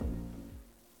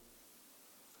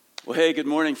Well, hey, good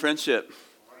morning, friendship.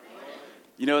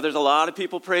 You know, there's a lot of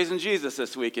people praising Jesus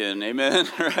this weekend, amen,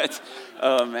 right?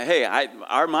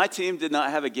 My team did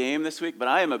not have a game this week, but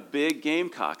I am a big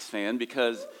Gamecocks fan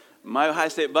because my Ohio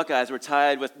State Buckeyes were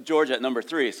tied with Georgia at number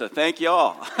 3, so thank you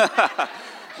all.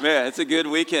 Man, it's a good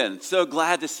weekend. So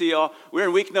glad to see y'all. We're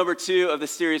in week number 2 of the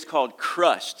series called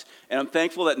Crushed, and I'm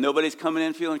thankful that nobody's coming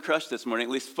in feeling crushed this morning,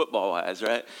 at least football-wise,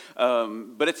 right?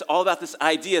 But it's all about this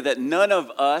idea that none of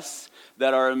us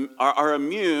that are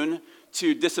immune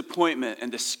to disappointment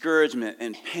and discouragement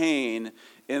and pain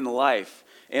in life.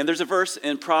 And there's a verse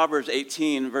in Proverbs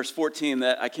 18, verse 14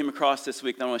 that I came across this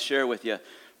week that I want to share with you.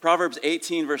 Proverbs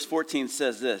 18, verse 14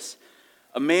 says this: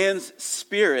 "A man's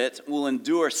spirit will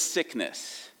endure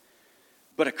sickness,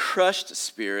 but a crushed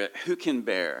spirit who can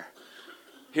bear?"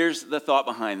 Here's the thought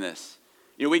behind this.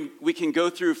 You know, we can go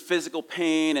through physical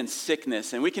pain and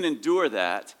sickness, and we can endure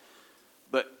that,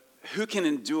 but who can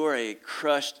endure a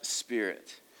crushed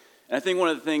spirit? And I think one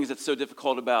of the things that's so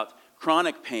difficult about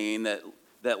chronic pain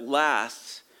that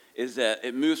lasts is that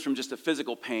it moves from just a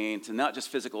physical pain to not just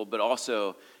physical, but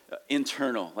also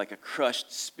internal, like a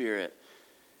crushed spirit.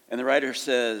 And the writer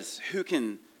says, who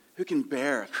can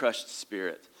bear a crushed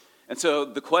spirit? And so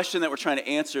the question that we're trying to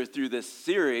answer through this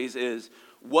series is,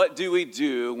 what do we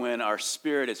do when our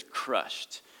spirit is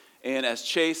crushed? And as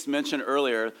Chase mentioned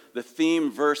earlier, the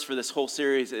theme verse for this whole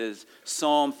series is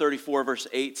Psalm 34, verse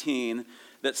 18,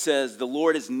 that says, "The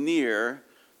Lord is near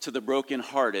to the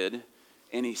brokenhearted,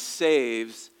 and he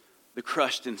saves the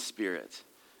crushed in spirit."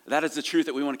 That is the truth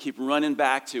that we want to keep running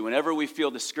back to. Whenever we feel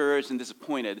discouraged and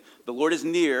disappointed, the Lord is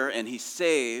near, and he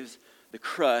saves the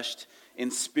crushed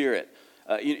in spirit.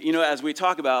 As we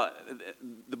talk about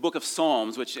the book of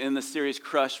Psalms, which in the series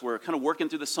Crushed, we're kind of working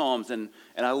through the Psalms, and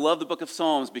I love the book of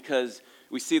Psalms because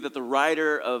we see that the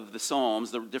writer of the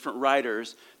Psalms, the different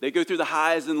writers, they go through the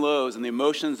highs and lows and the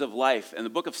emotions of life, and the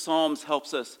book of Psalms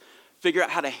helps us figure out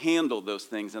how to handle those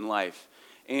things in life.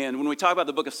 And when we talk about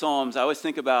the book of Psalms, I always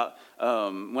think about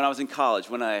when I was in college,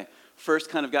 when I first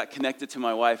kind of got connected to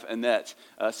my wife, Annette.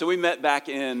 So we met back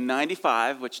in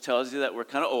 95, which tells you that we're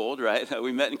kind of old, right?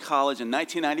 We met in college in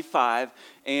 1995,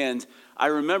 and I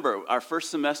remember our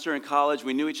first semester in college,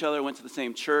 we knew each other, went to the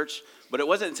same church, but it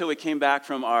wasn't until we came back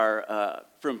from our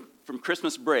from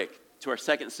Christmas break to our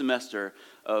second semester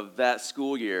of that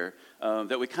school year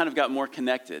that we kind of got more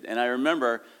connected. And I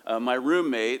remember my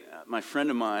roommate, my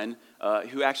friend of mine,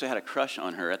 who actually had a crush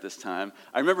on her at this time.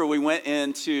 I remember we went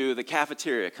into the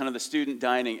cafeteria, kind of the student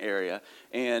dining area,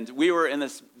 and we were in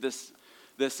this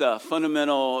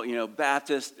fundamental,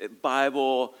 Baptist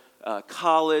Bible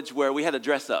college where we had to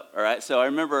dress up. All right, so I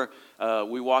remember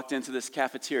we walked into this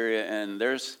cafeteria, and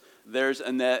there's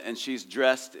Annette, and she's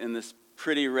dressed in this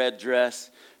pretty red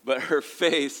dress, but her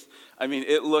face,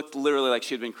 it looked literally like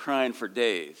she had been crying for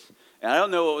days. And I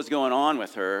don't know what was going on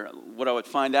with her. What I would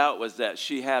find out was that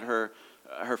she had her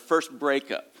first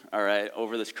breakup, all right,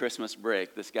 over this Christmas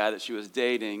break. This guy that she was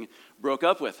dating broke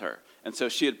up with her. And so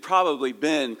she had probably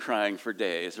been crying for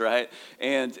days, right?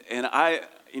 And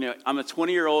I'm a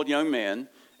 20-year-old young man,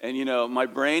 and, my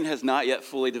brain has not yet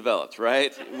fully developed,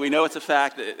 right? We know it's a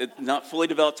fact that it's not fully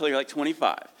developed until you're like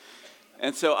 25.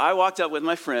 And so I walked up with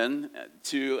my friend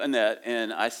to Annette,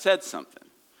 and I said something,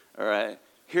 all right?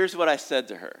 Here's what I said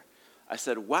to her. I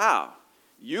said, "Wow,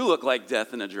 you look like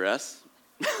death in a dress."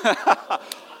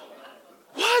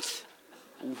 What?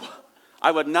 I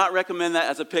would not recommend that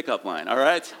as a pickup line, all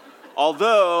right?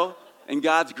 Although, in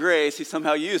God's grace, he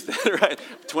somehow used that, right?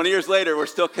 20 years later, we're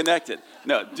still connected.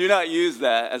 No, do not use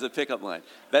that as a pickup line.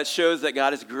 That shows that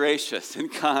God is gracious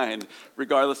and kind,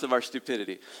 regardless of our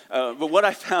stupidity. But what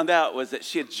I found out was that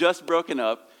she had just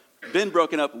been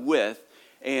broken up with,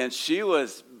 and she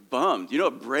was bummed.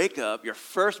 A breakup, your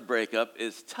first breakup,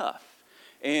 is tough.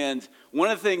 And one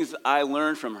of the things I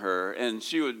learned from her, and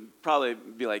she would probably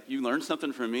be like, "You learned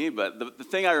something from me?" But the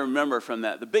thing I remember from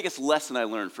that, the biggest lesson I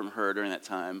learned from her during that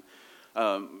time,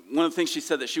 one of the things she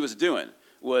said that she was doing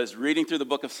was reading through the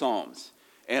book of Psalms.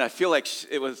 And I feel like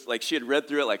it was like she had read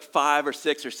through it like 5 or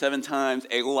 6 or 7 times,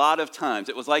 a lot of times.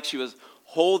 It was like she was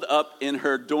holed up in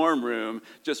her dorm room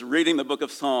just reading the book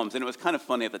of Psalms. And it was kind of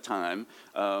funny at the time.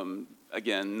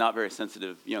 Again, not very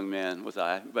sensitive young man was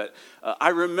I. But I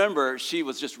remember she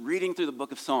was just reading through the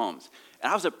book of Psalms. And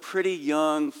I was a pretty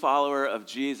young follower of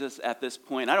Jesus at this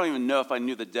point. I don't even know if I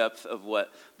knew the depth of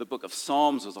what the book of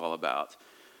Psalms was all about.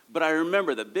 But I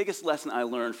remember the biggest lesson I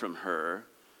learned from her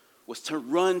was to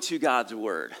run to God's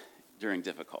word during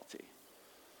difficulty.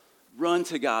 Run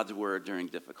to God's word during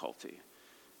difficulty.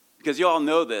 Because you all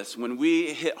know this, when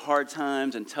we hit hard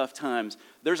times and tough times,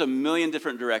 there's a million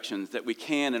different directions that we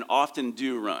can and often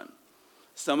do run.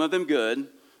 Some of them good,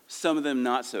 some of them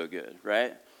not so good,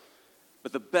 right?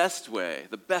 But the best way,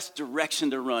 the best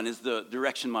direction to run is the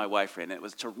direction my wife ran. It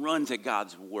was to run to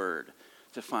God's word,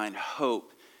 to find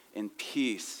hope and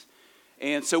peace.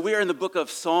 And so we are in the book of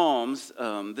Psalms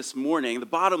this morning. The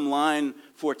bottom line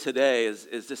for today is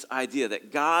this idea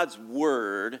that God's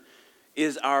word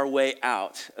is our way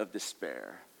out of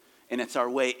despair, and it's our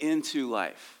way into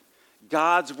life.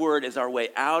 God's word is our way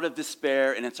out of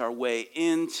despair, and it's our way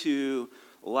into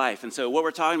life. And so what we're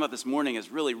talking about this morning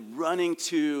is really running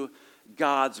to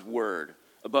God's word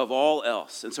above all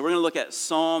else. And so we're going to look at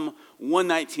Psalm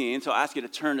 119. So I'll ask you to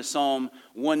turn to Psalm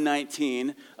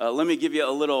 119. Let me give you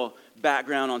a little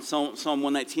background on Psalm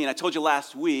 119. I told you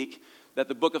last week that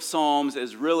the book of Psalms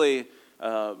is really,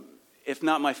 if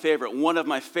not my favorite, one of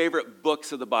my favorite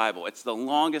books of the Bible. It's the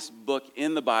longest book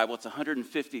in the Bible. It's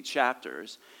 150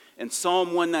 chapters. And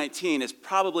Psalm 119 is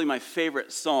probably my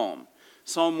favorite psalm.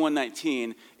 Psalm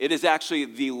 119, it is actually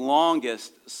the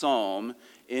longest psalm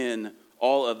in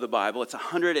all of the Bible. It's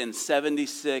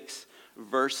 176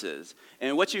 verses.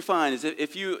 And what you find is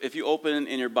if you open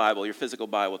in your Bible, your physical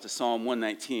Bible, to Psalm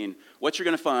 119, what you're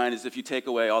going to find is if you take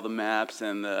away all the maps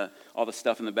and all the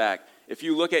stuff in the back, if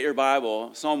you look at your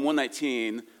Bible, Psalm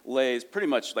 119 lays pretty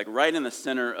much like right in the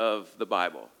center of the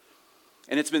Bible.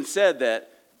 And it's been said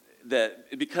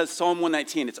that because Psalm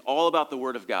 119, it's all about the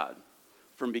Word of God.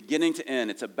 From beginning to end,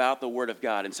 it's about the Word of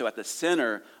God. And so at the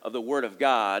center of the Word of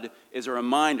God is a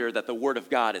reminder that the Word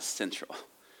of God is central.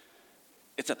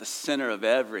 It's at the center of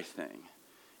everything.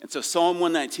 And so Psalm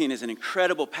 119 is an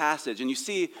incredible passage. And you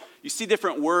see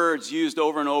different words used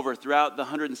over and over throughout the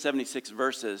 176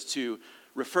 verses to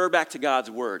refer back to God's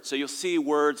Word. So you'll see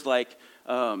words like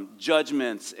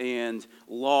judgments and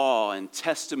law and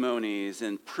testimonies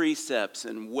and precepts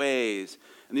and ways.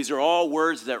 And these are all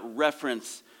words that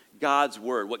reference God's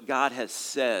word, what God has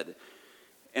said.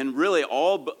 And really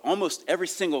almost every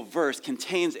single verse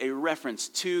contains a reference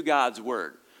to God's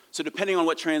word. So depending on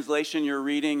what translation you're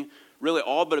reading, really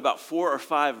all but about 4 or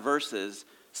 5 verses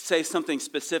say something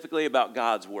specifically about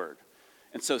God's word.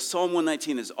 And so Psalm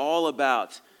 119 is all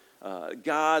about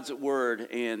God's word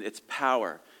and its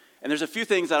power. And there's a few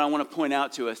things that I want to point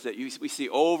out to us that we see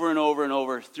over and over and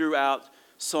over throughout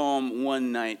Psalm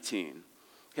 119.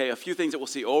 Okay, a few things that we'll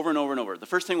see over and over and over. The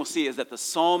first thing we'll see is that the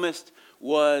psalmist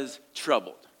was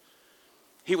troubled.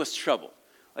 He was troubled.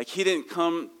 Like he didn't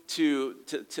come to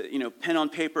pen on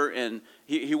paper, and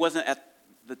he wasn't at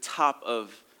the top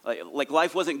of, like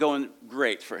life wasn't going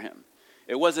great for him.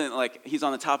 It wasn't like he's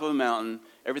on the top of a mountain,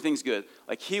 everything's good.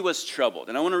 Like he was troubled.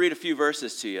 And I want to read a few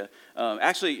verses to you.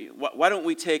 Actually, why don't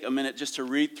we take a minute just to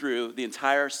read through the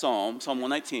entire Psalm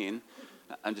 119.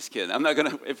 I'm just kidding. I'm not going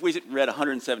to, if we read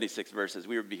 176 verses,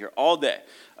 we would be here all day.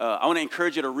 I want to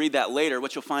encourage you to read that later.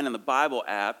 What you'll find in the Bible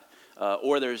app,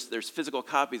 or there's physical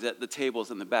copies at the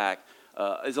tables in the back,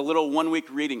 is a little 1-week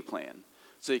reading plan.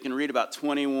 So you can read about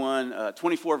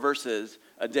 24 verses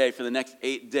a day for the next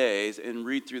 8 days and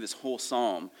read through this whole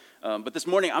psalm. But this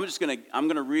morning, I'm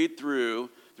going to read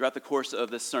throughout the course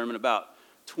of this sermon about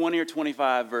 20 or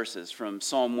 25 verses from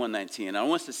Psalm 119. And I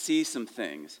want us to see some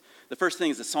things. The first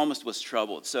thing is the psalmist was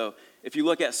troubled. So if you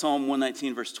look at Psalm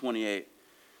 119, verse 28,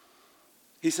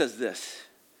 he says this,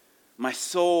 "My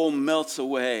soul melts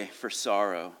away for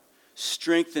sorrow.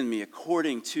 Strengthen me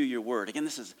according to your word." Again,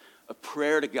 this is a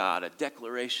prayer to God, a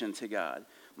declaration to God.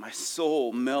 My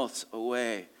soul melts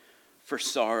away for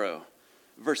sorrow.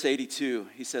 Verse 82,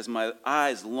 he says, "My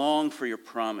eyes long for your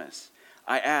promise.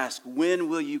 I ask, when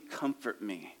will you comfort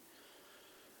me?"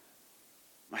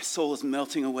 My soul is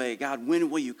melting away. God, when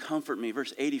will you comfort me?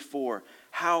 Verse 84,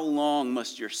 "How long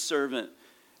must your servant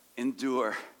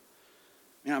endure?"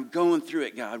 Man, I'm going through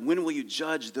it, God. When will you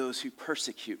judge those who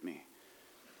persecute me?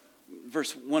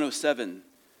 Verse 107,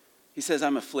 he says,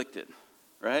 "I'm afflicted,"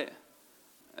 right?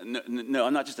 No,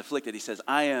 I'm not just afflicted. He says,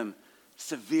 "I am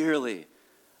severely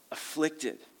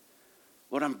afflicted."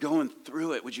 Lord, I'm going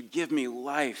through it. Would you give me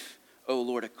life, O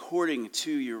Lord, according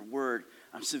to your word?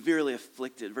 I'm severely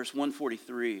afflicted. Verse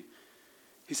 143,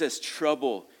 he says,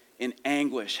 "Trouble and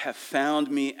anguish have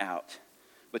found me out,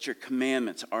 but your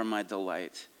commandments are my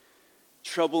delight."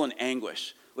 Trouble and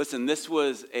anguish. Listen, this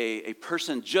was a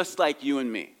person just like you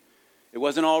and me. It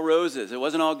wasn't all roses. It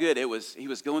wasn't all good. He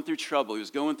was going through trouble. He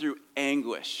was going through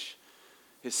anguish.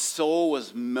 His soul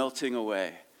was melting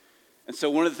away. And so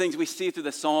one of the things we see through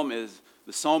the psalm is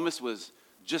the psalmist was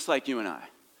just like you and I,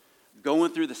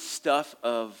 going through the stuff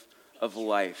of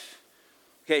life.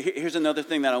 Okay, here's another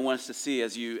thing that I want us to see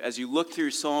as you look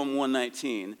through Psalm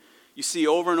 119. You see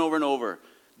over and over and over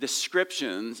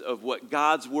descriptions of what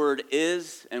God's word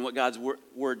is and what God's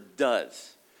word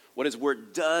does. What his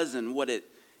word does and what it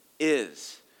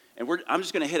is. And I'm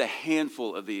just going to hit a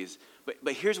handful of these.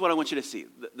 But here's what I want you to see.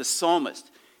 The psalmist,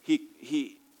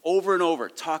 he over and over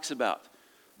talks about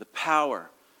the power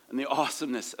and the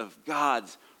awesomeness of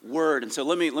God's word. And so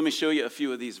let me show you a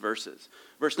few of these verses.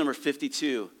 Verse number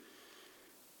 52,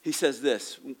 he says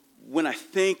this, when I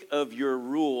think of your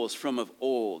rules from of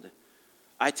old,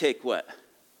 I take what?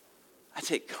 I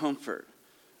take comfort,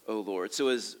 O Lord. So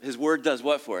his word does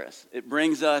what for us? It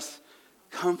brings us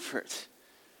comfort.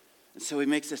 And so he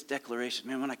makes this declaration,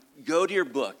 man, when I go to your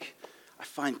book, I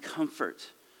find comfort.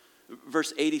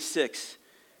 Verse 86,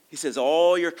 he says,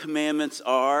 all your commandments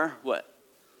are what?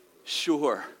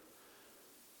 Sure.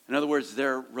 In other words,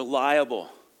 they're reliable.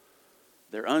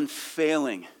 They're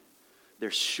unfailing.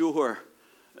 They're sure.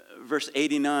 Verse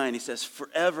 89, he says,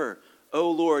 forever,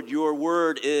 O Lord, your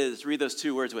word is, read those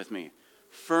two words with me,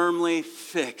 firmly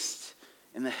fixed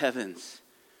in the heavens.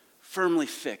 Firmly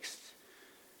fixed.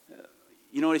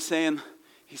 You know what he's saying?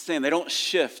 He's saying they don't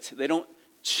shift. They don't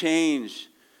change.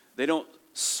 They don't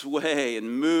sway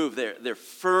and move. They're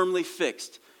firmly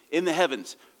fixed in the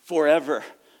heavens forever.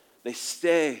 They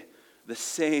stay the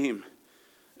same.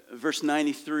 Verse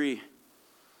 93,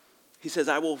 he says,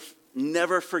 I will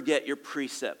never forget your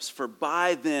precepts, for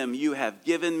by them you have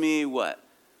given me what?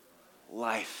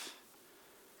 Life.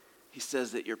 He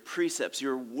says that your precepts,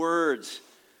 your words,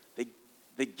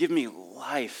 they give me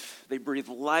life. They breathe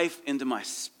life into my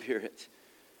spirit.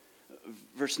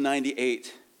 Verse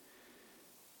 98,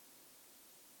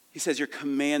 he says, your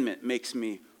commandment makes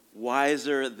me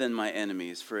wiser than my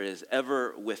enemies, for it is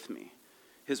ever with me.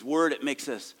 His word, it makes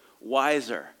us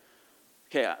wiser.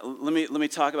 Okay, let me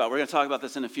talk about, we're going to talk about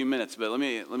this in a few minutes, but let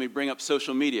me bring up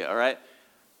social media, all right?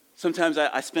 Sometimes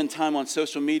I spend time on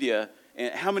social media,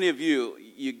 and how many of you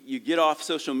get off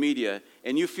social media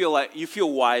and you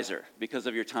feel wiser because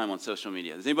of your time on social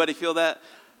media? Does anybody feel that?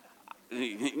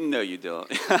 No, you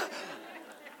don't.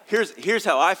 Here's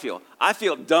how I feel. I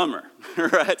feel dumber,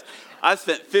 right? I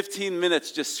spent 15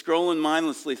 minutes just scrolling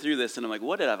mindlessly through this, and I'm like,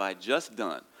 what have I just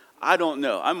done? I don't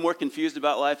know. I'm more confused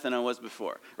about life than I was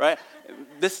before, right?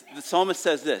 The psalmist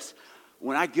says this,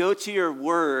 when I go to your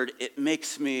word, it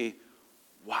makes me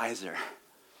wiser.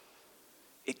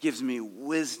 It gives me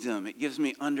wisdom. It gives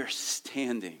me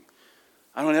understanding.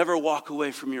 I don't ever walk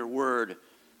away from your word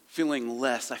feeling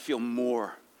less. I feel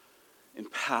more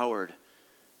empowered,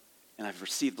 and I've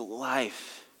received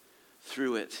life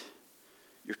through it.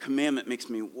 Your commandment makes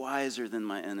me wiser than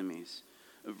my enemies.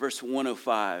 Verse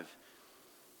 105,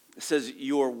 it says,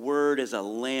 your word is a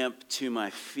lamp to my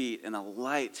feet and a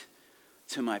light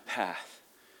to my path.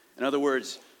 In other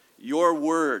words, your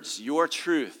words, your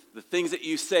truth, the things that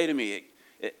you say to me,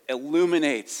 it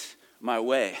illuminates my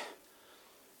way.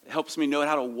 It helps me know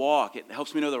how to walk. It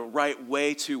helps me know the right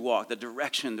way to walk, the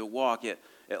direction to walk. It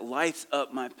lights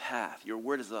up my path. Your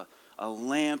word is a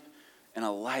lamp and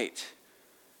a light.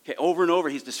 Okay, over and over,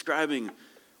 he's describing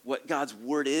what God's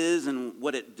word is and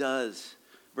what it does.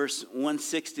 Verse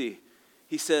 160,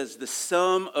 he says, the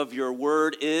sum of your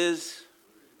word is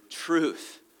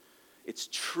truth. It's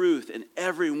truth, and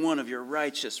every one of your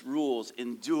righteous rules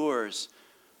endures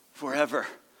forever.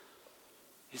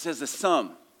 He says the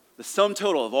sum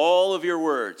total of all of your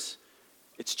words,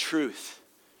 it's truth.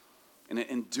 And it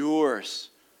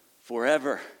endures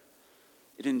forever.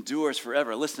 It endures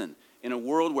forever. Listen, in a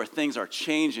world where things are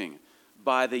changing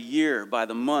by the year, by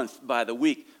the month, by the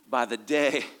week, by the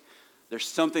day, there's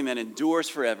something that endures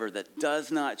forever that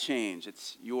does not change.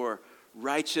 It's your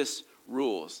righteous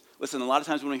rules. Listen, a lot of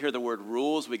times when we hear the word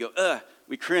rules, we go,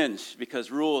 we cringe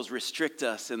because rules restrict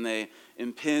us and they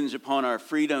impinge upon our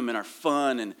freedom and our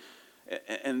fun.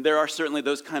 And there are certainly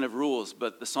those kind of rules,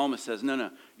 but the psalmist says, no,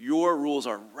 your rules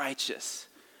are righteous.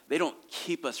 They don't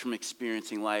keep us from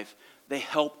experiencing life. They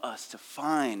help us to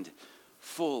find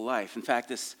full life. In fact,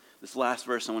 this last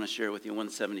verse I want to share with you,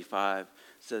 175,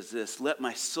 says this, let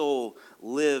my soul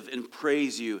live and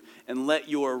praise you, and let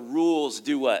your rules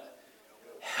do what?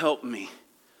 Help me.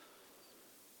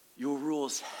 Your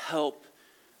rules help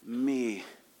me.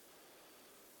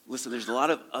 Listen, there's a lot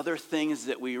of other things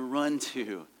that we run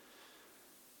to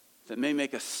that may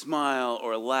make us smile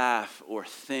or laugh or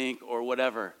think or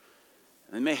whatever.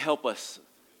 And they may help us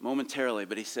momentarily,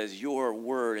 but he says, your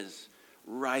word is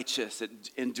righteous.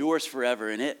 It endures forever,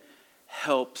 and it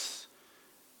helps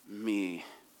me.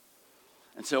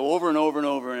 And so over and over and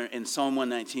over in Psalm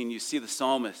 119, you see the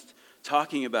psalmist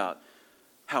talking about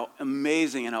how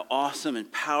amazing and how awesome and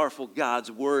powerful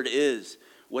God's word is,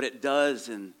 what it does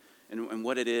and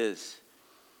what it is.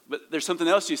 But there's something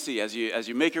else you see as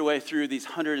you make your way through these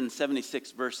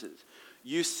 176 verses.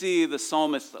 You see the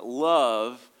psalmist's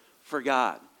love for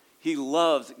God. He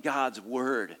loves God's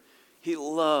word. He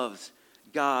loves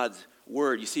God's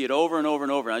word. You see it over and over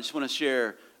and over. And I just want to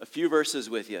share a few verses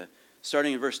with you.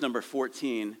 Starting in verse number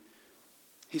 14,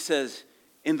 he says,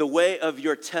 in the way of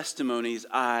your testimonies,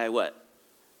 I what?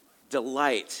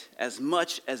 Delight as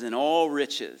much as in all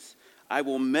riches. I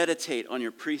will meditate on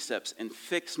your precepts and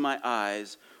fix my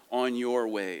eyes on your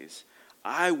ways.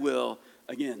 I will,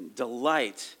 again,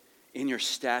 delight in your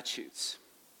statutes.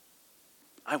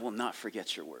 I will not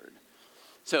forget your word.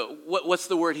 So what's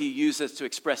the word he uses to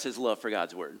express his love for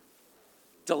God's word?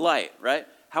 Delight, right?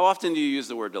 How often do you use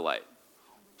the word delight?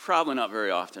 Probably not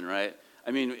very often, right? I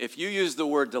mean, if you use the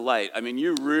word delight, I mean,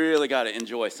 you really got to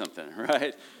enjoy something,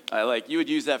 right? Like, you would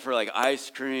use that for, like, ice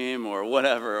cream or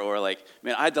whatever, or, like,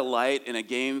 man, I delight in a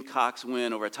Gamecocks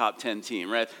win over a top 10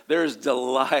 team, right? There's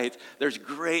delight. There's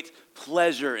great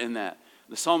pleasure in that.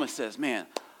 The psalmist says, man,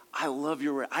 I love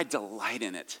your word. I delight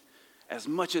in it as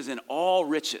much as in all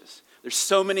riches. There's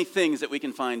so many things that we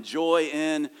can find joy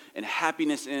in and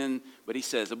happiness in, but he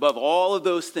says, above all of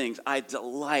those things, I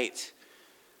delight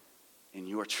in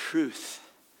your truth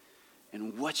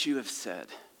and what you have said.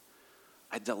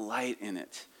 I delight in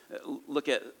it. Look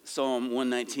at Psalm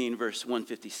 119, verse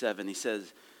 157. He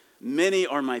says, many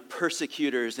are my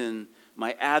persecutors and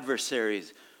my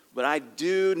adversaries, but I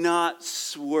do not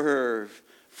swerve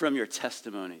from your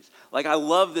testimonies. Like, I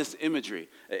love this imagery.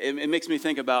 It makes me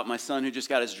think about my son who just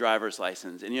got his driver's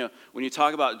license. And, you know, when you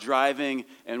talk about driving,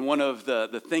 and one of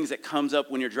the things that comes up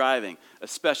when you're driving,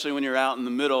 especially when you're out in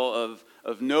the middle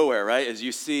of nowhere, right, is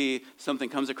you see something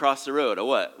comes across the road. A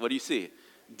what? What do you see?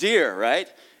 Deer, right?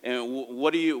 And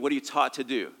what are you taught to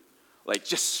do? Like,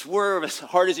 just swerve as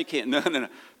hard as you can. No.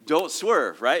 Don't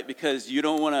swerve, right? Because you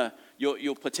don't want to,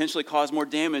 you'll potentially cause more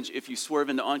damage if you swerve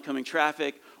into oncoming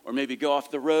traffic, or maybe go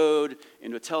off the road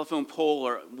into a telephone pole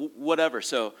or whatever.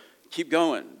 So keep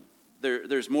going.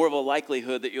 There's more of a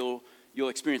likelihood that you'll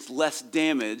experience less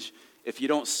damage if you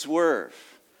don't swerve,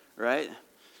 right?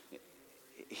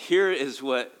 Here is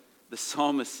what the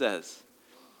psalmist says.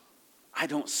 I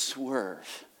don't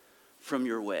swerve from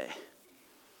your way.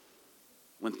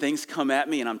 When things come at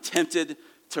me and I'm tempted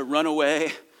to run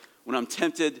away, when I'm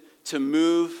tempted to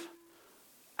move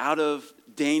out of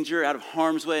danger, out of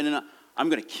harm's way, and I'm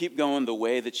going to keep going the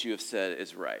way that you have said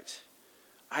is right.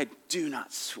 I do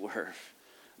not swerve.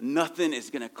 Nothing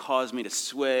is going to cause me to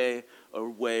sway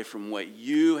away from what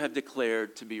you have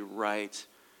declared to be right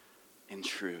and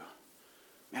true.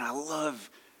 Man, I love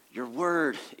your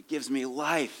word. It gives me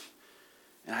life,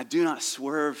 and I do not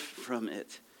swerve from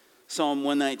it. Psalm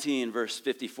 119, verse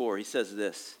 54, he says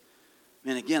this.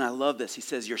 Man, again, I love this. He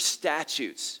says, your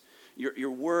statutes,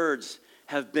 your words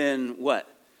have been what?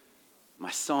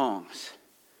 My songs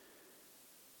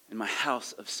in my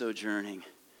house of sojourning,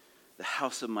 the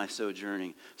house of my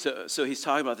sojourning. So he's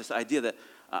talking about this idea that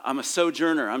I'm a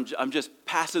sojourner. I'm just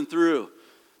passing through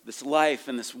this life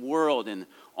and this world, and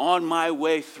on my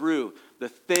way through, the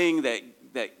thing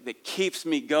that keeps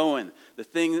me going, the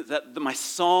thing that my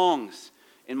songs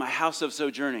in my house of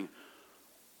sojourning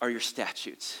are your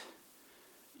statutes,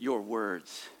 your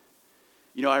words.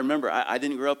 You know, I remember I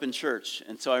didn't grow up in church,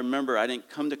 and so I remember I didn't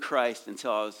come to Christ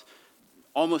until I was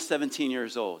almost 17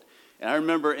 years old. And I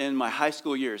remember in my high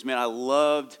school years, man, I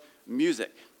loved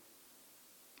music.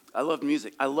 I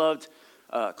loved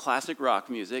classic rock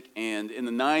music, and in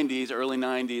the 90s, early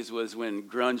 90s was when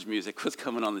grunge music was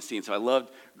coming on the scene. So I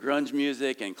loved grunge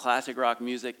music and classic rock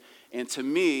music. And to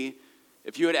me,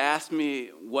 if you had asked me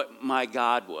what my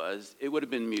God was, it would have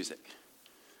been music.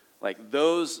 Like,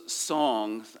 those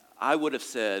songs, I would have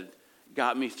said,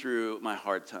 got me through my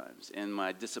hard times and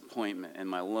my disappointment and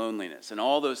my loneliness and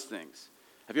all those things.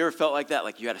 Have you ever felt like that?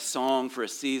 Like you had a song for a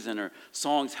season, or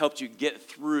songs helped you get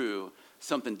through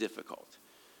something difficult?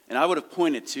 And I would have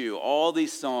pointed to all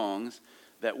these songs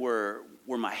that were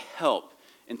my help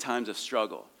in times of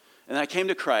struggle. And I came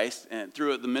to Christ and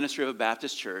through the ministry of a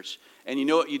Baptist church. And you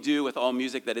know what you do with all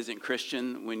music that isn't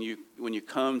Christian when you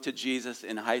come to Jesus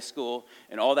in high school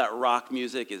and all that rock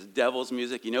music is devil's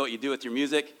music? You know what you do with your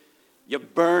music? You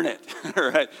burn it,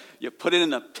 right? You put it in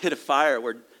the pit of fire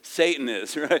where Satan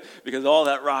is, right? Because all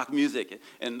that rock music.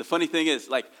 And the funny thing is,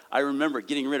 like, I remember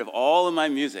getting rid of all of my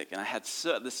music, and I had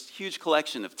this huge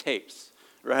collection of tapes,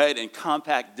 right, and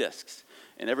compact discs.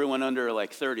 And everyone under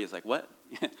like 30 is like, what?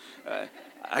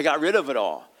 I got rid of it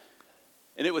all.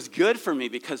 And it was good for me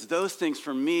because those things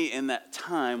for me in that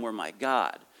time were my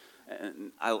God.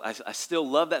 And I still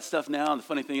love that stuff now. And the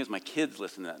funny thing is my kids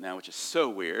listen to that now, which is so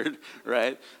weird,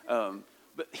 right?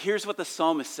 But here's what the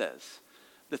psalmist says.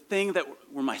 The thing that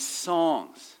were my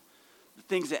songs, the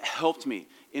things that helped me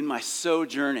in my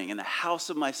sojourning, in the house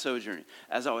of my sojourning,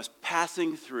 as I was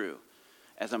passing through,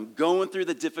 as I'm going through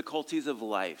the difficulties of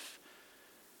life,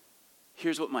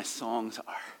 here's what my songs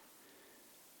are.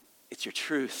 It's your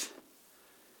truth.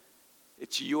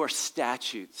 It's your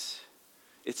statutes.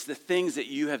 It's the things that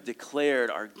you have declared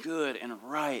are good and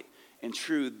right and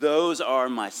true. Those are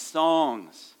my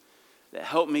songs that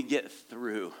help me get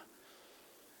through.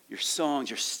 Your songs,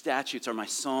 your statutes are my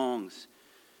songs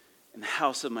in the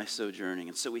house of my sojourning.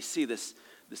 And so we see this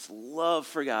love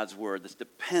for God's word, this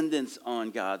dependence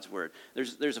on God's word.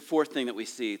 There's a fourth thing that we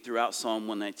see throughout Psalm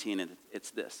 119, and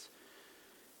it's this.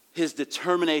 His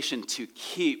determination to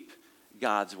keep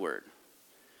God's word.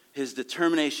 His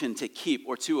determination to keep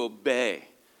or to obey,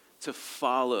 to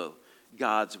follow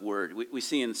God's word. We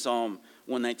see in Psalm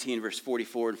 119, verse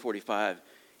 44 and 45,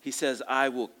 he says, I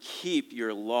will keep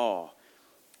your law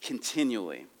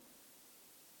continually,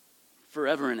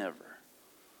 forever and ever.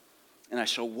 And I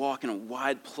shall walk in a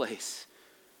wide place.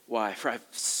 Why? For I've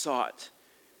sought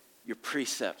your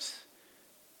precepts.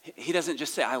 He doesn't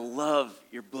just say, I love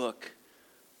your book.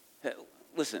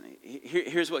 Listen,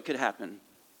 here's what could happen.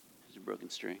 There's a broken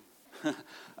string.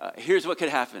 Here's what could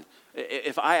happen.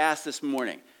 If I ask this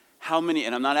morning, how many,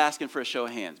 and I'm not asking for a show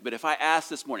of hands, but if I ask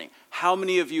this morning, how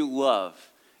many of you love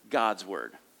God's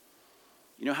word?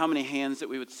 You know how many hands that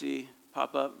we would see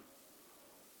pop up?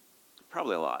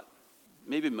 Probably a lot.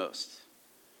 Maybe most.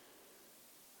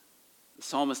 The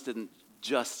psalmist didn't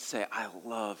just say, I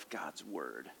love God's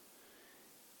word.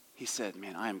 He said,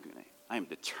 man, I am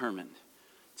determined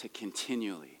to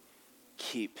continually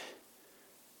keep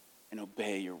and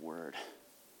obey your word.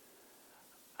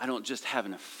 I don't just have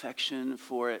an affection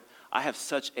for it. I have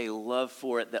such a love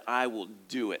for it that I will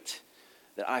do it,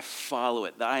 that I follow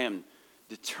it, that I am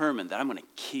determined that I'm going to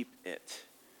keep it.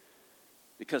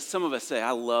 Because some of us say,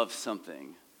 I love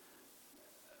something,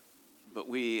 but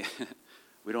we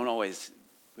don't always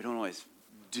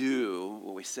do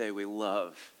what we say we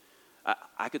love.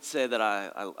 I could say that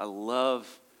I love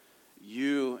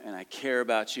you and I care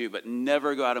about you, but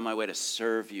never go out of my way to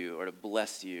serve you or to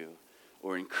bless you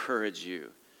or encourage you.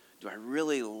 Do I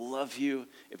really love you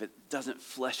if it doesn't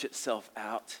flesh itself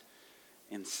out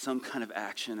in some kind of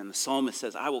action? And the psalmist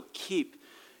says, I will keep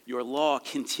your law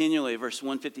continually. Verse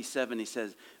 157, he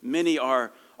says, many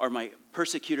are my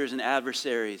persecutors and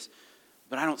adversaries,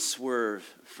 but I don't swerve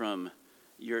from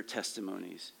your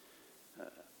testimonies.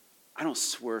 I don't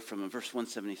swerve from them. Verse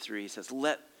 173, he says,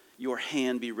 let your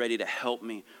hand be ready to help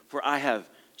me, for I have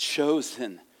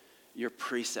chosen your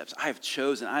precepts. I have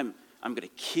chosen. I'm going to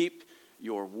keep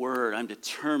your word. I'm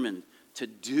determined to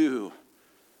do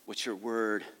what your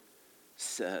word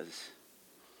says.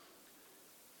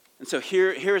 And so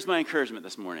here's my encouragement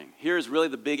this morning. Here's really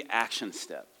the big action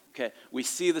step. Okay, we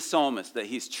see the psalmist that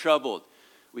he's troubled.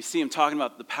 We see him talking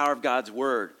about the power of God's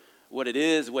word, what it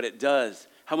is, what it does,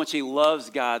 how much he loves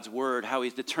God's word, how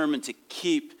he's determined to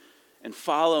keep and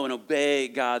follow and obey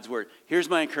God's word. Here's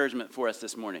my encouragement for us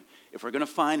this morning. If we're going to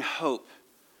find hope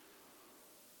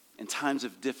in times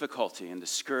of difficulty and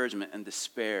discouragement and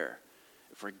despair,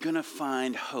 if we're going to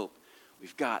find hope,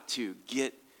 we've got to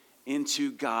get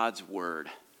into God's word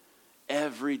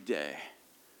every day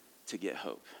to get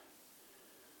hope.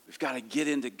 We've got to get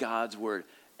into God's word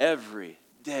every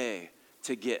day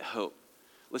to get hope.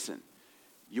 Listen,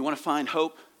 you want to find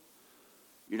hope?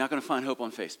 You're not going to find hope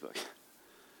on Facebook.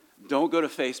 Don't go to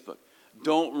Facebook.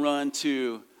 Don't run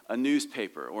to a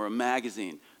newspaper or a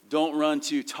magazine. Don't run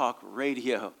to talk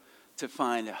radio to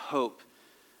find hope.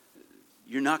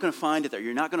 You're not going to find it there.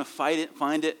 You're not going to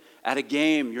find it at a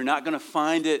game. You're not going to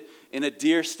find it in a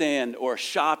deer stand or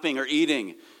shopping or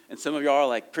eating. And some of y'all are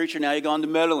like, preacher, now you've gone to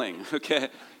meddling. Okay.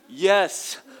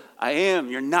 Yes, I am.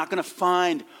 You're not going to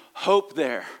find hope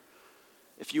there.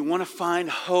 If you want to find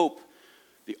hope,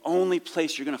 the only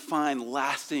place you're going to find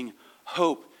lasting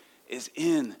hope is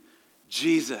in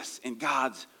Jesus, in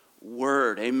God's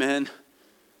word. Amen.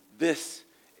 This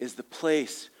is the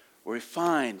place where we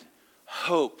find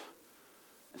hope.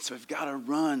 And so we've got to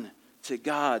run to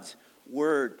God's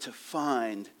word to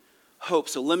find hope.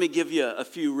 So let me give you a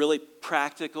few really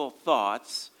practical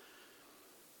thoughts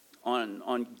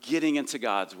on getting into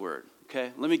God's word.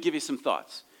 Okay? Let me give you some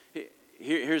thoughts.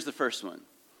 Here's the first one.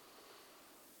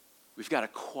 We've got to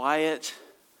quiet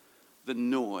the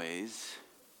noise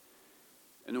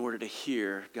in order to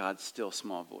hear God's still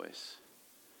small voice.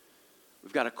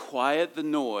 We've got to quiet the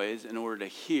noise in order to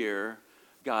hear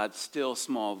God's still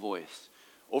small voice.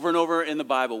 Over and over in the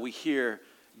Bible, we hear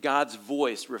God's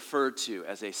voice referred to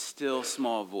as a still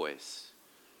small voice.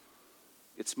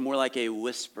 It's more like a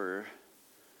whisper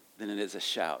than it is a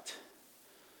shout.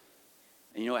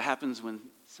 And you know what happens when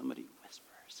somebody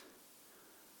whispers?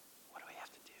 What do we have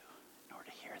to do in order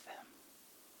to hear them?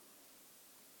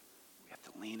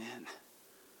 lean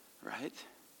in, right?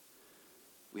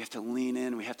 We have to lean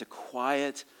in. We have to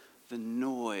quiet the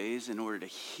noise in order to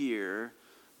hear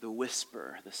the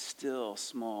whisper, the still,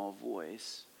 small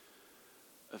voice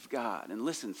of God. And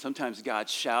listen, sometimes God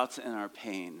shouts in our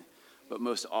pain, but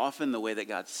most often the way that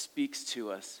God speaks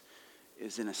to us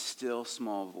is in a still,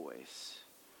 small voice.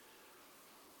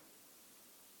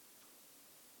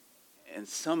 And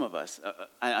some of us,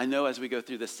 I know as we go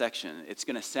through this section, it's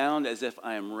going to sound as if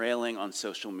I am railing on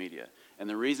social media. And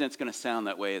the reason it's going to sound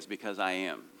that way is because I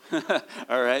am.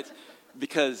 All right?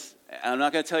 Because I'm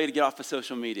not going to tell you to get off of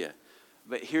social media.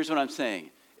 But here's what I'm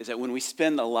saying, is that when we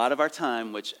spend a lot of our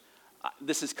time, which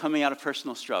this is coming out of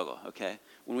personal struggle, okay?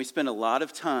 When we spend a lot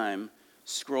of time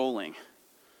scrolling,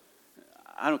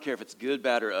 I don't care if it's good,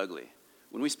 bad, or ugly.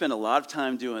 When we spend a lot of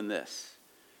time doing this,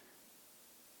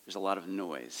 there's a lot of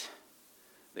noise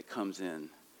that comes in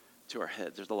to our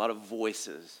heads. There's a lot of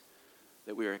voices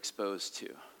that we are exposed to.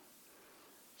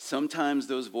 Sometimes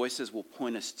those voices will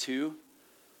point us to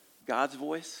God's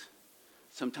voice.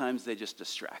 Sometimes they just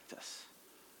distract us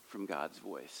from God's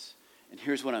voice. And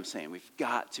here's what I'm saying. We've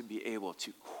got to be able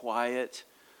to quiet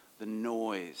the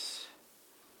noise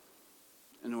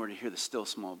in order to hear the still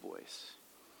small voice.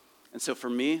 And so for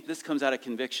me, this comes out of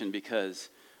conviction because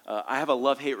I have a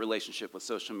love-hate relationship with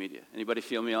social media. Anybody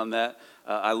feel me on that?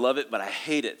 I love it, but I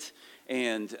hate it.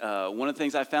 And one of the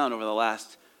things I found over the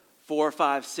last 4,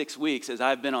 5, 6 weeks is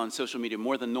I've been on social media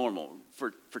more than normal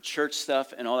for church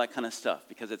stuff and all that kind of stuff,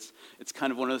 because it's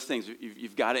kind of one of those things.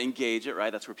 You've got to engage it,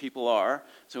 right? That's where people are.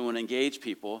 So we want to engage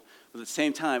people. But at the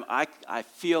same time, I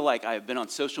feel like I've been on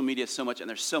social media so much, and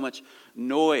there's so much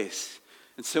noise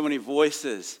and so many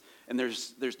voices, and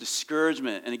there's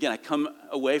discouragement. And again, I come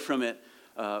away from it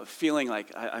feeling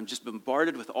like I'm just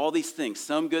bombarded with all these things,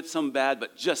 some good, some bad,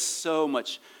 but just so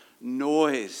much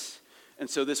noise. And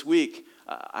so this week,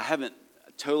 I haven't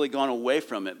totally gone away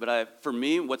from it, but for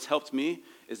me, what's helped me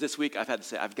is this week I've had to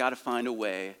say, I've got to find a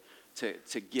way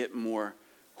to get more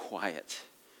quiet.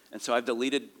 And so I've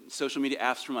deleted social media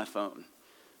apps from my phone,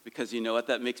 because you know what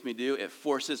that makes me do? It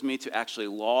forces me to actually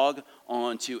log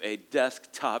onto a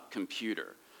desktop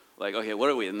computer. Like, okay, what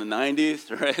are we, in the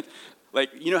 90s, right? Like,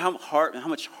 you know how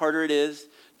much harder it is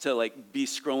to like be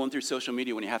scrolling through social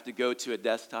media when you have to go to a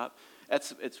desktop?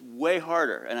 It's way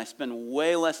harder, and I spend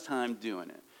way less time doing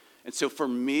it. And so for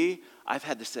me, I've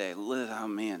had to say, oh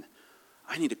man,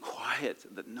 I need to quiet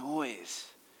the noise.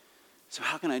 So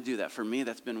how can I do that? For me,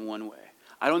 that's been one way.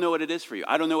 I don't know what it is for you.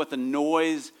 I don't know what the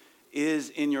noise is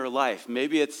in your life.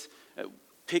 Maybe it's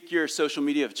pick your social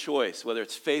media of choice, whether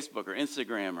it's Facebook or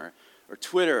Instagram or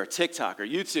Twitter or TikTok or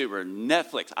YouTube or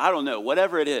Netflix. I don't know.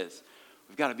 Whatever it is,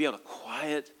 we've got to be able to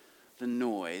quiet the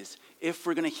noise if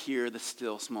we're going to hear the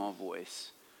still small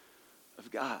voice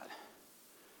of God.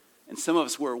 And some of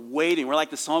us, we're waiting. We're like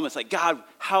the psalmist, like, God,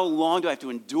 how long do I have to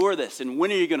endure this? And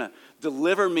when are you going to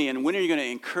deliver me? And when are you going to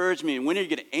encourage me? And when are you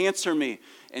going to answer me?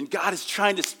 And God is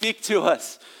trying to speak to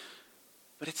us,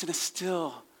 but it's in a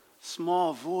still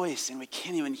small voice, and we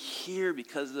can't even hear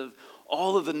because of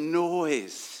all of the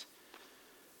noise.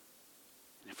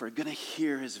 And if we're going to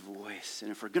hear his voice,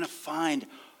 and if we're going to find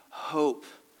hope,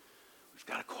 we've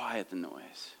got to quiet the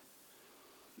noise.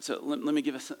 So let me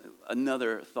give us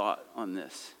another thought on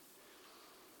this.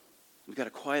 We've got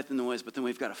to quiet the noise, but then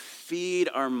we've got to feed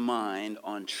our mind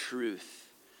on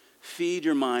truth. Feed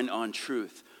your mind on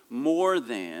truth more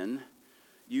than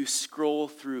you scroll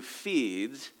through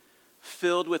feeds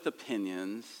filled with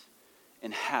opinions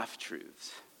and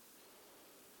half-truths.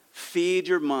 Feed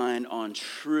your mind on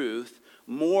truth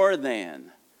more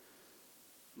than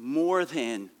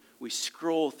we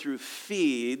scroll through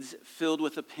feeds filled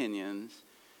with opinions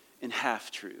and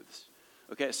half-truths.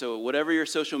 Okay, so whatever your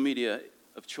social media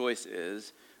of choice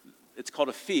is, it's called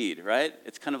a feed, right?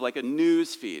 It's kind of like a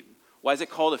news feed. Why is it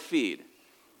called a feed?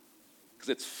 Because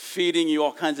it's feeding you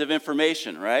all kinds of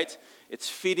information, right? It's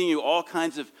feeding you all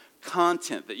kinds of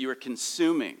content that you are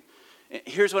consuming.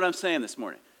 Here's what I'm saying this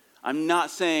morning. I'm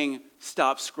not saying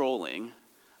stop scrolling.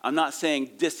 I'm not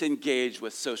saying disengage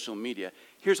with social media.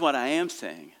 Here's what I am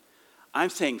saying. I'm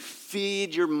saying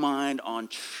feed your mind on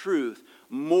truth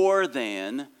more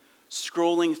than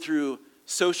scrolling through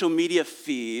social media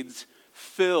feeds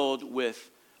filled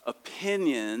with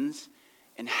opinions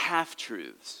and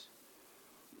half-truths.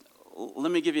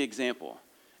 Let me give you an example.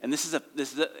 And this is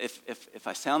if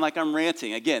I sound like I'm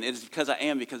ranting, again, it is because I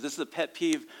am, because this is a pet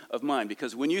peeve of mine.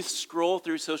 Because when you scroll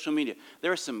through social media,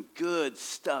 there is some good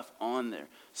stuff on there,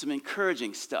 some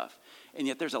encouraging stuff. And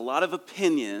yet there's a lot of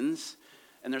opinions,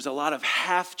 and there's a lot of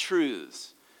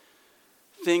half-truths.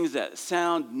 Things that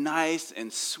sound nice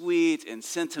and sweet and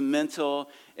sentimental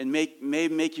and may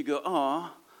make you go,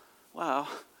 oh, wow,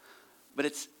 but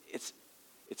it's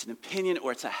an opinion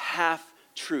or it's a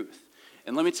half-truth.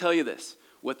 And let me tell you this,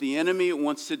 what the enemy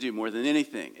wants to do more than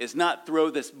anything is not throw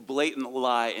this blatant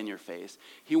lie in your face.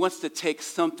 He wants to take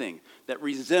something that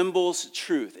resembles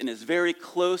truth and is very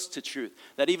close to truth,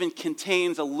 that even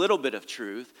contains a little bit of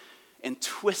truth, and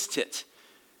twist it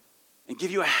and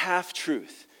give you a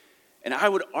half-truth. And I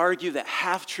would argue that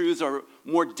half-truths are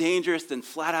more dangerous than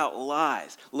flat-out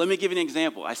lies. Let me give you an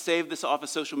example. I saved this off of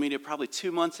social media probably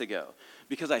 2 months ago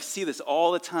because I see this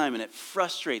all the time and it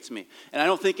frustrates me. And I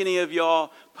don't think any of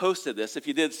y'all posted this. If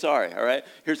you did, sorry, all right?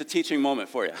 Here's a teaching moment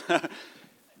for you.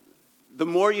 The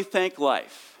more you thank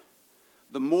life,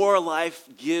 the more life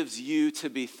gives you to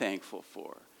be thankful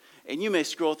for. And you may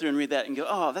scroll through and read that and go,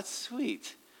 oh, that's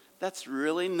sweet. That's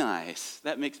really nice.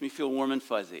 That makes me feel warm and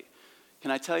fuzzy. Can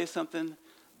I tell you something?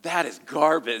 That is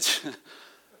garbage.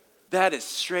 That is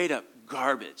straight up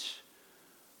garbage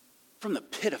from the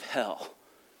pit of hell.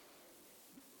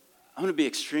 I'm going to be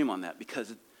extreme on that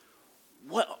because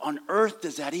what on earth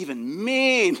does that even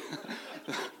mean?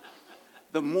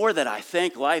 The more that I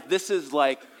thank life, this is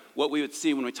like what we would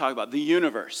see when we talk about the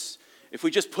universe. If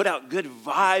we just put out good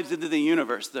vibes into the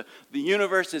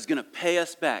universe is going to pay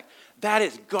us back. That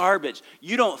is garbage.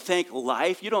 You don't thank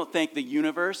life. You don't thank the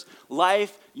universe.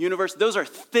 Life, universe, those are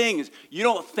things. You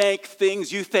don't thank things.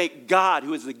 You thank God,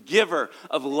 who is the giver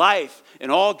of life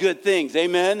and all good things.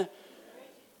 Amen?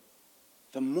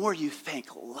 The more you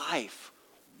thank life,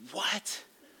 what?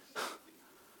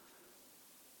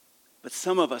 But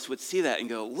some of us would see that and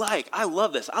go, I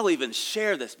love this. I'll even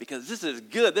share this because this is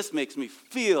good. This makes me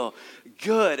feel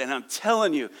good. And I'm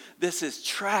telling you, this is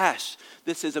trash.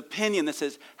 This is opinion. This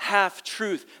is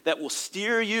half-truth that will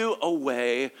steer you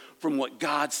away from what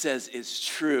God says is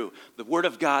true. The Word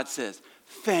of God says,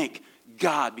 thank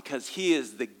God because He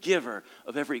is the giver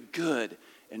of every good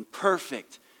and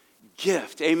perfect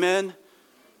gift. Amen?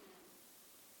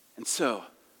 And so,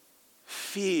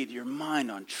 feed your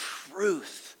mind on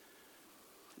truth.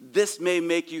 This may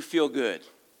make you feel good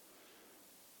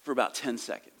for about 10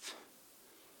 seconds.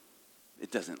 It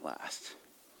doesn't last.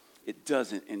 It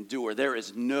doesn't endure. There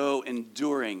is no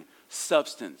enduring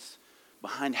substance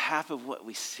behind half of what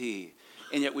we see,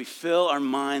 and yet we fill our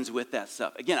minds with that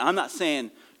stuff. Again, I'm not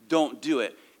saying don't do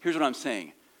it. Here's what I'm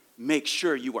saying. Make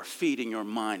sure you are feeding your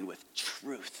mind with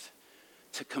truth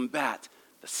to combat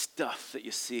the stuff that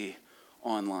you see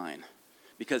online.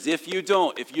 Because if you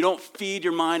don't feed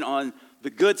your mind on the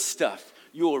good stuff,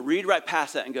 you will read right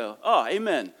past that and go, oh,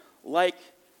 amen. Like,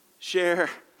 share,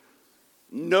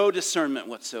 no discernment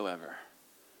whatsoever.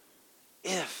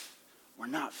 If we're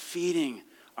not feeding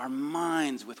our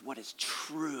minds with what is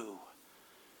true.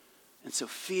 And so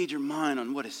feed your mind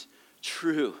on what is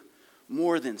true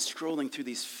more than scrolling through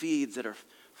these feeds that are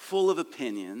full of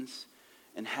opinions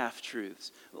and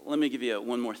half-truths. Let me give you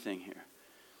one more thing here.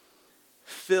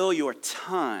 Fill your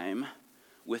time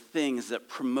with things that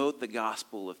promote the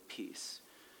gospel of peace.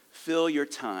 Fill your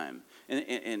time.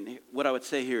 And what I would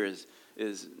say here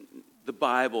is the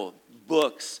Bible,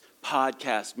 books,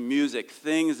 podcasts, music,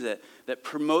 things that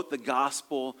promote the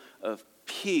gospel of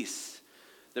peace,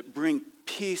 that bring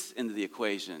peace into the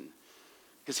equation.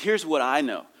 Because here's what I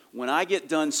know. When I get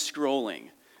done scrolling,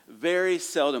 very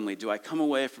seldomly do I come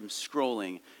away from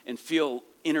scrolling and feel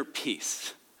inner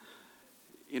peace.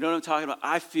 You know what I'm talking about?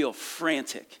 I feel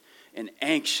frantic and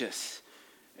anxious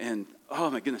and, oh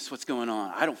my goodness, what's going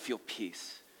on? I don't feel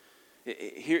peace.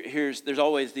 There's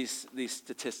always these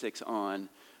statistics on,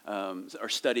 or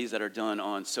studies that are done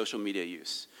on social media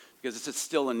use, because it's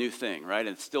still a new thing, right?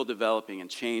 And it's still developing and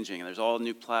changing, and there's all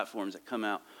new platforms that come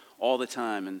out all the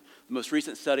time. And the most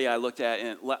recent study I looked at,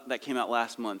 and that came out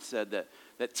last month, said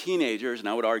that teenagers, and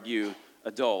I would argue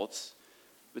adults,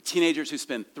 but teenagers who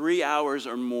spend 3 hours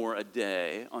or more a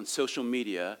day on social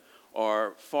media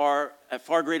are at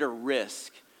far greater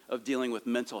risk of dealing with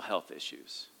mental health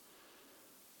issues.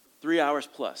 3 hours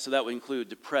plus. So that would include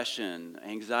depression,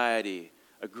 anxiety,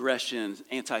 aggression,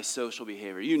 antisocial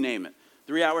behavior, you name it.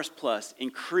 3 hours plus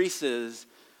increases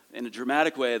in a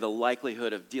dramatic way the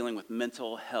likelihood of dealing with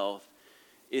mental health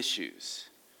issues.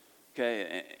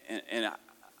 Okay, and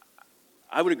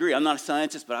I would agree. I'm not a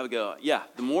scientist, but I would go, yeah,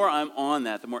 the more I'm on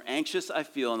that, the more anxious I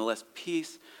feel and the less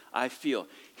peace I feel.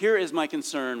 Here is my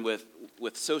concern with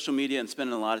social media and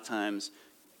spending a lot of times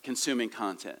consuming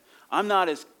content. I'm not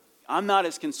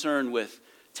as concerned with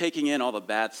taking in all the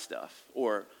bad stuff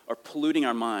or polluting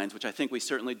our minds, which I think we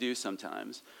certainly do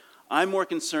sometimes. I'm more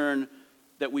concerned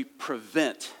that we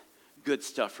prevent good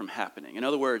stuff from happening. In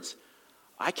other words,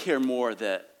 I care more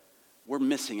that we're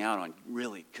missing out on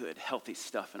really good, healthy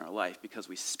stuff in our life because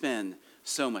we spend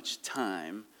so much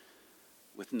time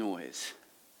with noise.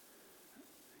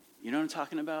 You know what I'm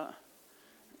talking about?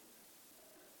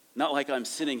 Not like I'm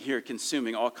sitting here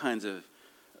consuming all kinds of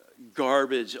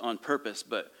garbage on purpose,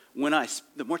 but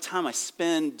the more time I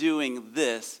spend doing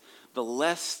this, the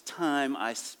less time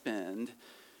I spend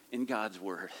in God's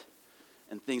word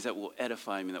and things that will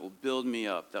edify me, that will build me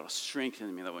up, that will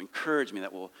strengthen me, that will encourage me,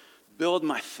 that will build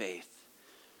my faith.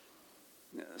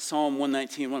 Psalm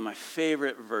 119, one of my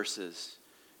favorite verses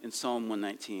in Psalm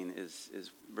 119 is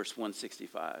verse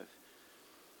 165.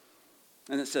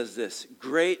 And it says this: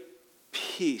 great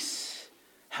peace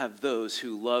have those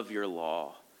who love your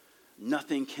law.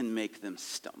 Nothing can make them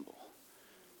stumble.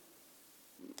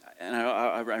 And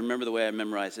I remember the way I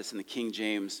memorized this in the King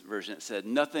James Version. It said,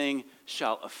 nothing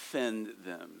shall offend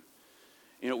them.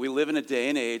 You know, we live in a day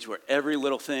and age where every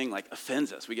little thing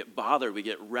offends us. We get bothered, we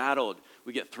get rattled,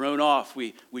 we get thrown off,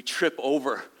 we trip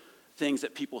over things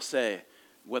that people say,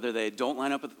 whether they don't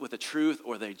line up with the truth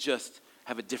or they just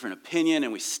have a different opinion,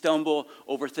 and we stumble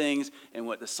over things. And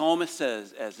what the psalmist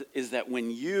says is that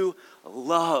when you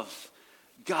love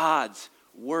God's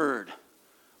word,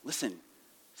 listen,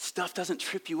 stuff doesn't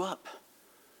trip you up.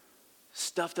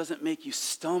 Stuff doesn't make you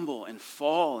stumble and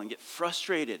fall and get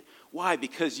frustrated. Why?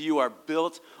 Because you are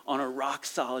built on a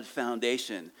rock-solid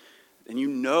foundation. And you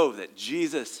know that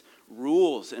Jesus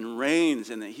rules and reigns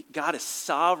and that God is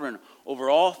sovereign over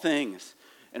all things.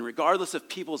 And regardless of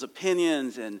people's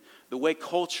opinions and the way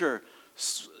culture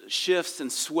shifts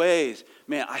and sways,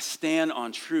 man, I stand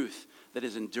on truth that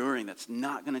is enduring, that's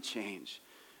not going to change.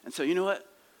 And so you know what?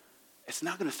 It's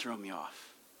not going to throw me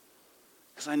off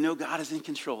because I know God is in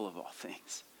control of all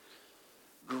things.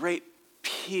 Great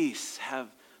peace have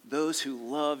those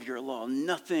who love your law.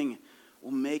 Nothing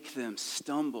will make them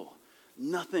stumble.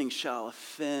 Nothing shall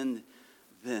offend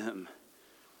them.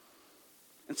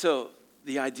 And so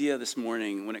the idea this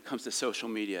morning when it comes to social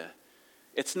media,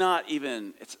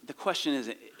 the question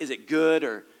isn't, is it good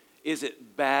or is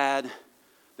it bad?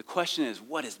 The question is,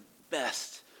 what is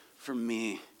best for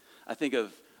me? I think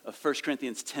of 1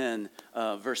 Corinthians 10,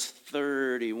 verse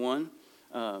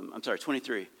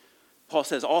 23. Paul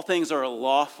says, all things are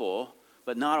lawful,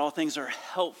 but not all things are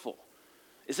helpful.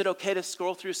 Is it okay to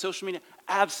scroll through social media?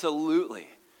 Absolutely.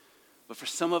 But for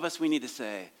some of us, we need to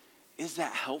say, is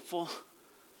that helpful?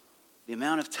 The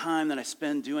amount of time that I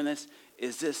spend doing this,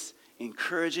 is this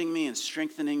encouraging me and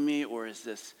strengthening me, or is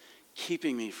this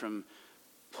keeping me from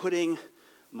putting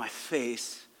my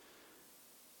face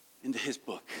into his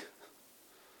book?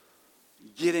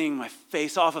 Getting my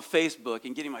face off of Facebook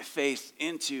and getting my face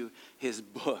into his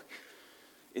book.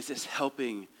 Is this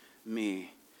helping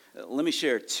me? Let me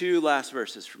share two last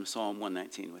verses from Psalm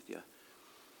 119 with you.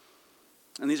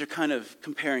 And these are kind of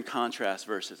compare and contrast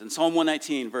verses. In Psalm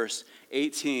 119, verse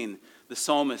 18, the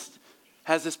psalmist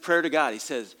has this prayer to God. He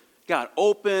says, God,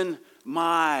 open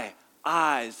my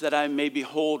eyes that I may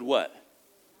behold what?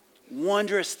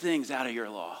 Wondrous things out of your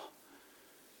law.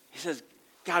 He says,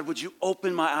 God, would you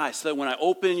open my eyes so that when I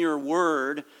open your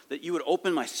word, that you would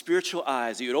open my spiritual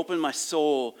eyes, that you would open my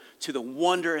soul to the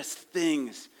wondrous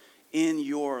things in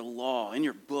your law, in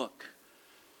your book.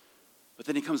 But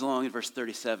then he comes along in verse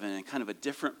 37 and kind of a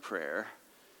different prayer,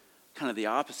 kind of the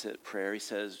opposite prayer. He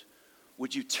says,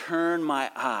 would you turn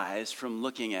my eyes from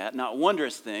looking at not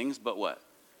wondrous things, but what?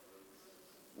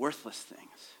 Worthless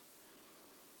things.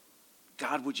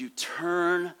 God, would you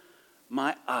turn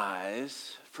my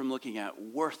eyes from looking at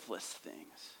worthless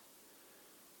things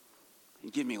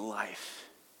and give me life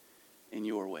in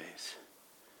your ways?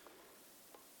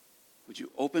 Would you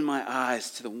open my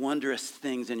eyes to the wondrous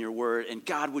things in your word? And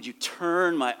God, would you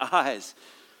turn my eyes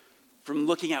from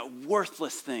looking at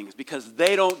worthless things because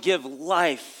they don't give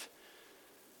life.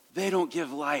 They don't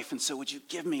give life. And so would you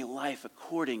give me life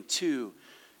according to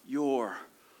your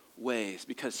ways?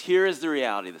 Because here is the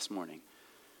reality this morning.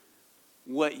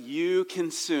 What you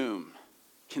consume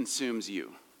consumes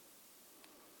you.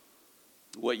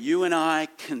 What you and I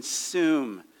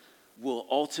consume will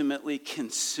ultimately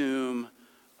consume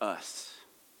us.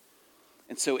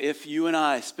 And so if you and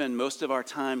I spend most of our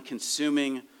time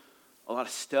consuming a lot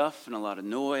of stuff and a lot of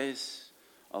noise,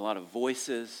 a lot of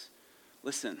voices,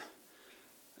 listen,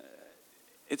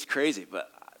 it's crazy,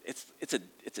 but it's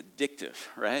addictive,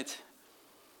 right?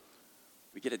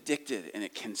 We get addicted and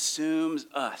it consumes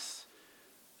us.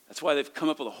 That's why they've come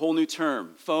up with a whole new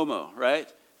term, FOMO,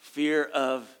 right? Fear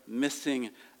of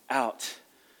missing out.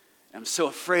 I'm so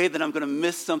afraid that I'm going to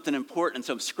miss something important,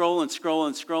 so I'm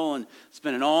scrolling,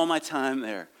 spending all my time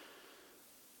there.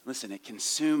 Listen, it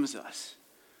consumes us.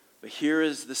 But here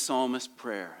is the psalmist's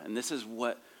prayer, and this is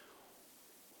what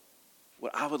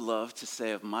I would love to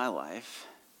say of my life,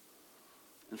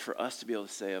 and for us to be able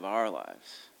to say of our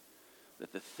lives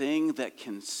that the thing that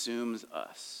consumes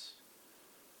us,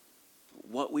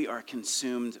 what we are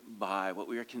consumed by, what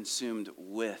we are consumed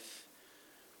with,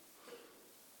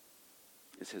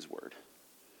 is his word.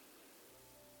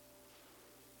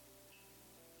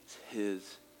 It's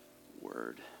his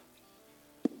word.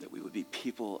 That we would be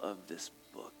people of this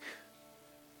book.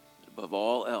 Above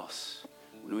all else,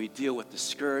 when we deal with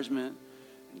discouragement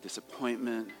and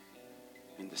disappointment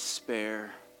and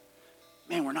despair,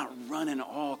 man, we're not running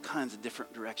all kinds of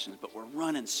different directions, but we're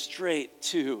running straight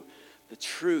to the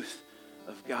truth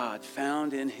of God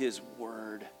found in his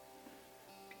word.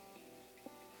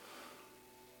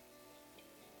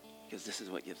 Because this is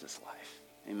what gives us life.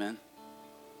 Amen.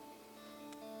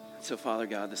 So, Father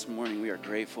God, this morning we are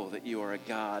grateful that you are a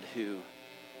God who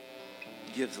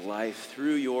gives life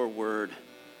through your word.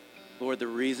 Lord, the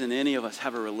reason any of us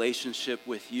have a relationship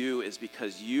with you is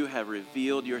because you have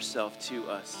revealed yourself to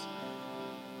us.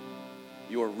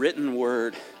 Your written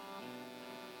word,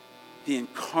 the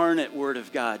incarnate word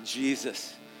of God,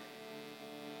 Jesus,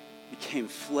 became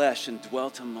flesh and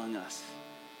dwelt among us.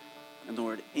 And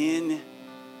Lord, in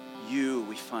you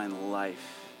we find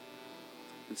life.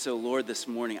 And so, Lord, this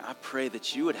morning, I pray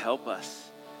that you would help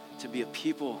us to be a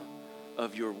people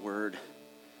of your word.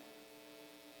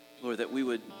 Lord, that we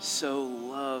would so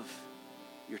love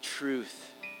your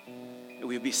truth, that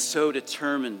we would be so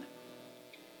determined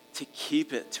to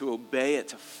keep it, to obey it,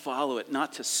 to follow it,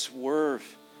 not to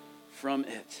swerve from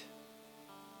it.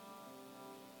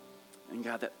 And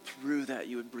God, that through that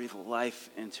you would breathe life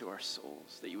into our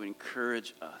souls, that you would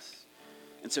encourage us.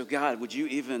 And so, God, would you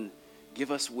even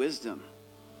give us wisdom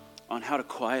on how to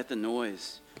quiet the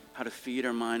noise, how to feed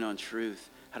our mind on truth,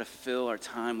 how to fill our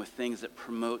time with things that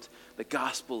promote the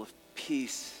gospel of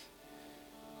peace.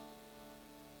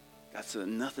 God, so that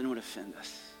nothing would offend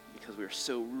us because we are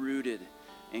so rooted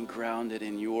and grounded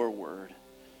in your word.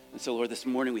 And so, Lord, this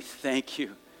morning we thank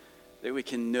you that we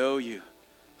can know you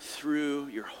through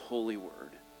your holy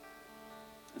word.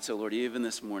 And so, Lord, even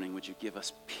this morning, would you give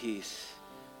us peace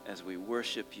as we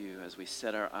worship you, as we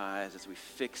set our eyes, as we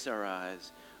fix our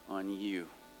eyes on you.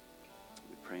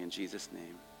 We pray in Jesus'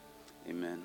 name. Amen.